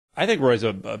I think Roy's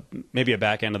maybe a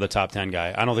back end of the top 10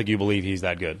 guy. I don't think you believe he's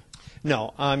that good.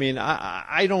 No, I mean,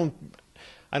 I don't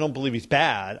believe he's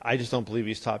bad. I just don't believe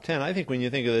he's top 10. I think when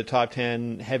you think of the top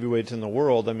 10 heavyweights in the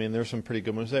world, I mean, there's some pretty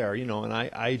good ones there, and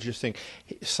I just think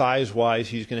size-wise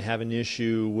he's going to have an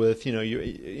issue with,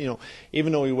 even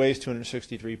though he weighs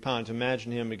 263 pounds,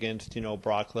 imagine him against,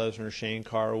 Brock Lesnar, Shane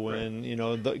Carwin,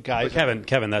 right. The guys. But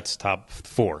Kevin, that's top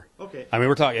 4. Okay. I mean,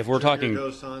 if we're talking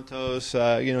Dos Santos,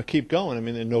 keep going. I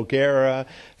mean, Nogueira,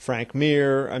 Frank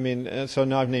Mir. I mean, so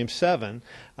now I've named 7.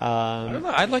 I don't know.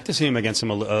 I'd like to see him against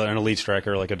an elite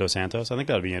striker like a Dos Santos. I think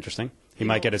that would be interesting. He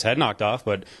might get his head knocked off,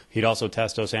 but he'd also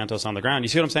test Dos Santos on the ground. You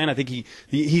see what I'm saying? I think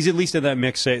he's at least in that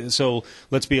mix. So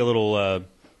let's be a little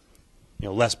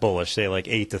less bullish. Say like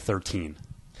 8 to 13.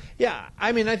 Yeah,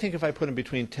 I mean, I think if I put him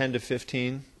between 10 to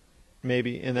 15.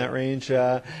 Maybe in that range.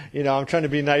 I'm trying to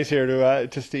be nice here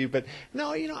to Steve, but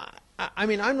no, I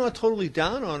mean, I'm not totally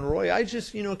down on Roy. I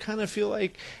just, kind of feel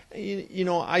like,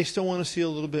 I still want to see a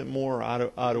little bit more out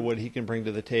of what he can bring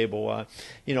to the table.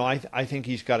 I think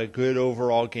he's got a good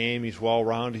overall game. He's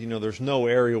well-rounded. There's no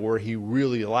area where he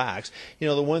really lacks.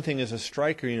 The one thing is a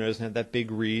striker, doesn't have that big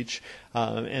reach.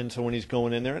 And so when he's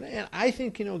going in there, and I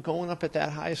think, going up at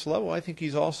that highest level, I think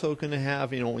he's also going to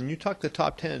have, when you talk the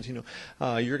top 10s,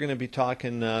 you're going to be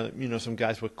talking, some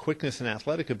guys with quickness and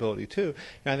athletic ability too.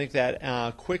 And I think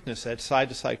that quickness, that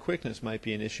side-to-side quickness might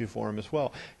be an issue for him as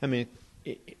well. I mean,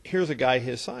 here's a guy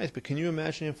his size, but can you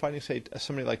imagine him fighting, say,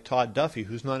 somebody like Todd Duffy,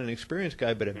 who's not an experienced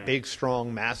guy, but a big,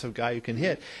 strong, massive guy who can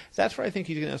hit? That's where I think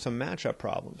he's going to have some matchup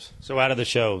problems. So out of the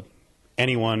show,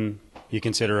 anyone you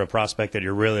consider a prospect that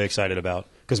you're really excited about?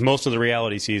 Because most of the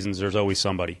reality seasons, there's always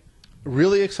somebody.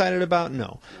 Really excited about?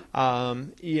 No.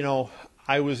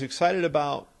 I was excited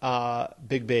about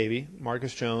Big Baby,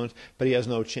 Marcus Jones, but he has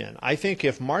no chin. I think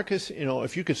if Marcus,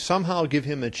 if you could somehow give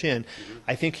him a chin,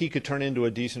 I think he could turn into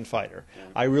a decent fighter.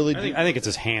 I really do. I think it's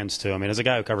his hands, too. I mean, as a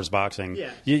guy who covers boxing,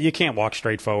 you can't walk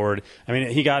straight forward. I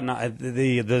mean, he got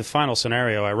the final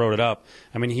scenario, I wrote it up.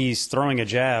 I mean, he's throwing a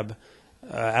jab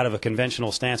out of a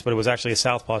conventional stance, but it was actually a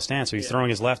southpaw stance. So he's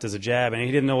throwing his left as a jab, and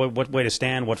he didn't know what way to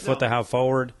stand, what foot to have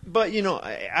forward. But,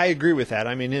 I agree with that.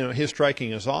 I mean, his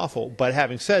striking is awful. But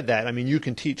having said that, I mean, you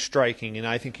can teach striking, and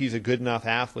I think he's a good enough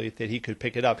athlete that he could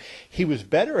pick it up. He was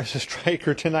better as a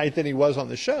striker tonight than he was on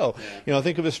the show.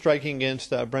 Think of his striking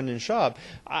against Brendan Schaub.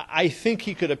 I think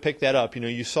he could have picked that up.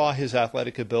 You saw his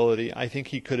athletic ability. I think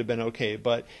he could have been okay.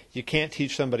 But you can't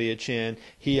teach somebody a chin.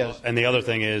 And the other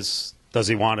thing is, does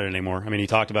he want it anymore? I mean, he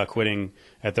talked about quitting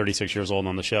at 36 years old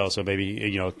on the show, so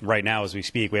maybe, right now as we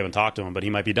speak, we haven't talked to him, but he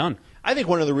might be done. I think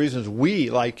one of the reasons we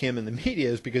like him in the media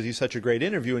is because he's such a great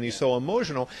interview and he's so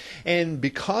emotional. And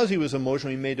because he was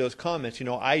emotional, he made those comments.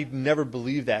 I never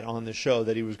believed that on the show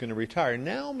that he was going to retire.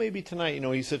 Now, maybe tonight,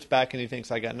 he sits back and he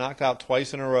thinks, I got knocked out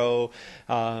twice in a row.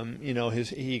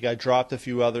 He got dropped a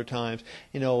few other times.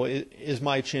 Is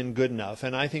my chin good enough?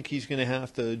 And I think he's going to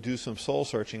have to do some soul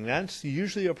searching. That's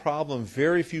usually a problem.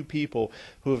 Very few people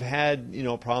who have had,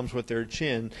 problems with their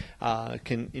chin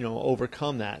can,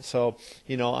 overcome that. So,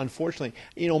 unfortunately,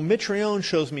 Mitch Rayon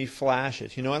shows me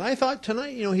flashes, and I thought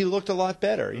tonight, he looked a lot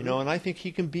better, and I think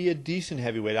he can be a decent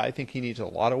heavyweight. I think he needs a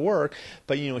lot of work,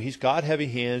 but, he's got heavy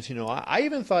hands. I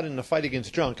even thought in the fight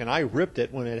against Junk, and I ripped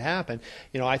it when it happened,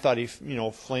 I thought he,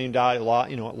 flamed out,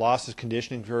 lost his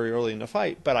conditioning very early in the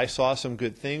fight, but I saw some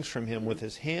good things from him with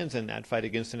his hands in that fight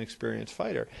against an experienced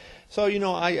fighter. So,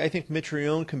 I think Mitch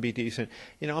Rayon can be decent.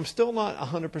 I'm still not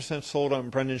 100% sold on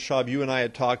Brendan Schaub. You and I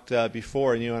had talked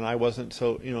before, and I wasn't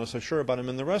so sure about him.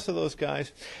 And the rest of those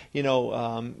guys,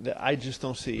 I just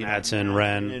don't see. Madsen,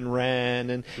 Ren.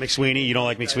 And McSweeney. You don't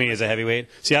like McSweeney as a heavyweight?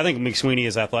 See, I think McSweeney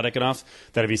is athletic enough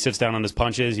that if he sits down on his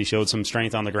punches, he showed some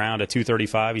strength on the ground at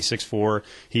 235. He's 6'4".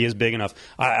 He is big enough.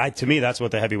 To me, that's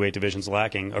what the heavyweight division's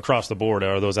lacking across the board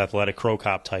are those athletic Crow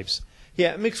Cop types.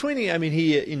 Yeah, McSweeney, I mean,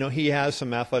 he has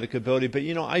some athletic ability, but,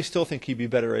 I still think he'd be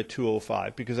better at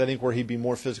 205 because I think where he'd be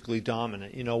more physically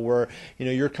dominant, where,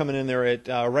 you're coming in there at,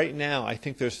 right now, I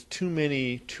think there's too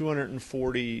many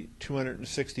 240,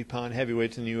 260-pound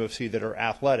heavyweights in the UFC that are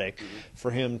athletic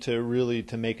for him to really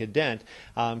to make a dent.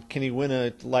 Can he win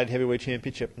a light heavyweight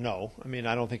championship? No. I mean,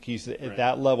 I don't think he's at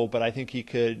that level, but I think he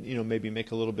could, maybe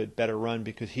make a little bit better run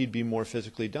because he'd be more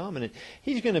physically dominant.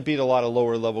 He's going to beat a lot of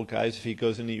lower-level guys if he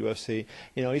goes into UFC.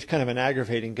 He's kind of an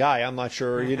aggravating guy. I'm not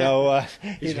sure,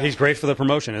 He's great for the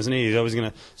promotion, isn't he?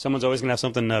 Someone's always gonna have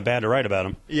something bad to write about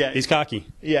him. Yeah, he's cocky.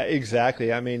 Yeah,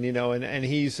 exactly. I mean, and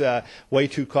he's way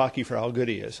too cocky for how good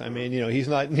he is. I mean, he's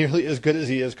not nearly as good as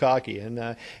he is cocky, and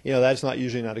that's not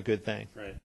usually not a good thing.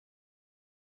 Right.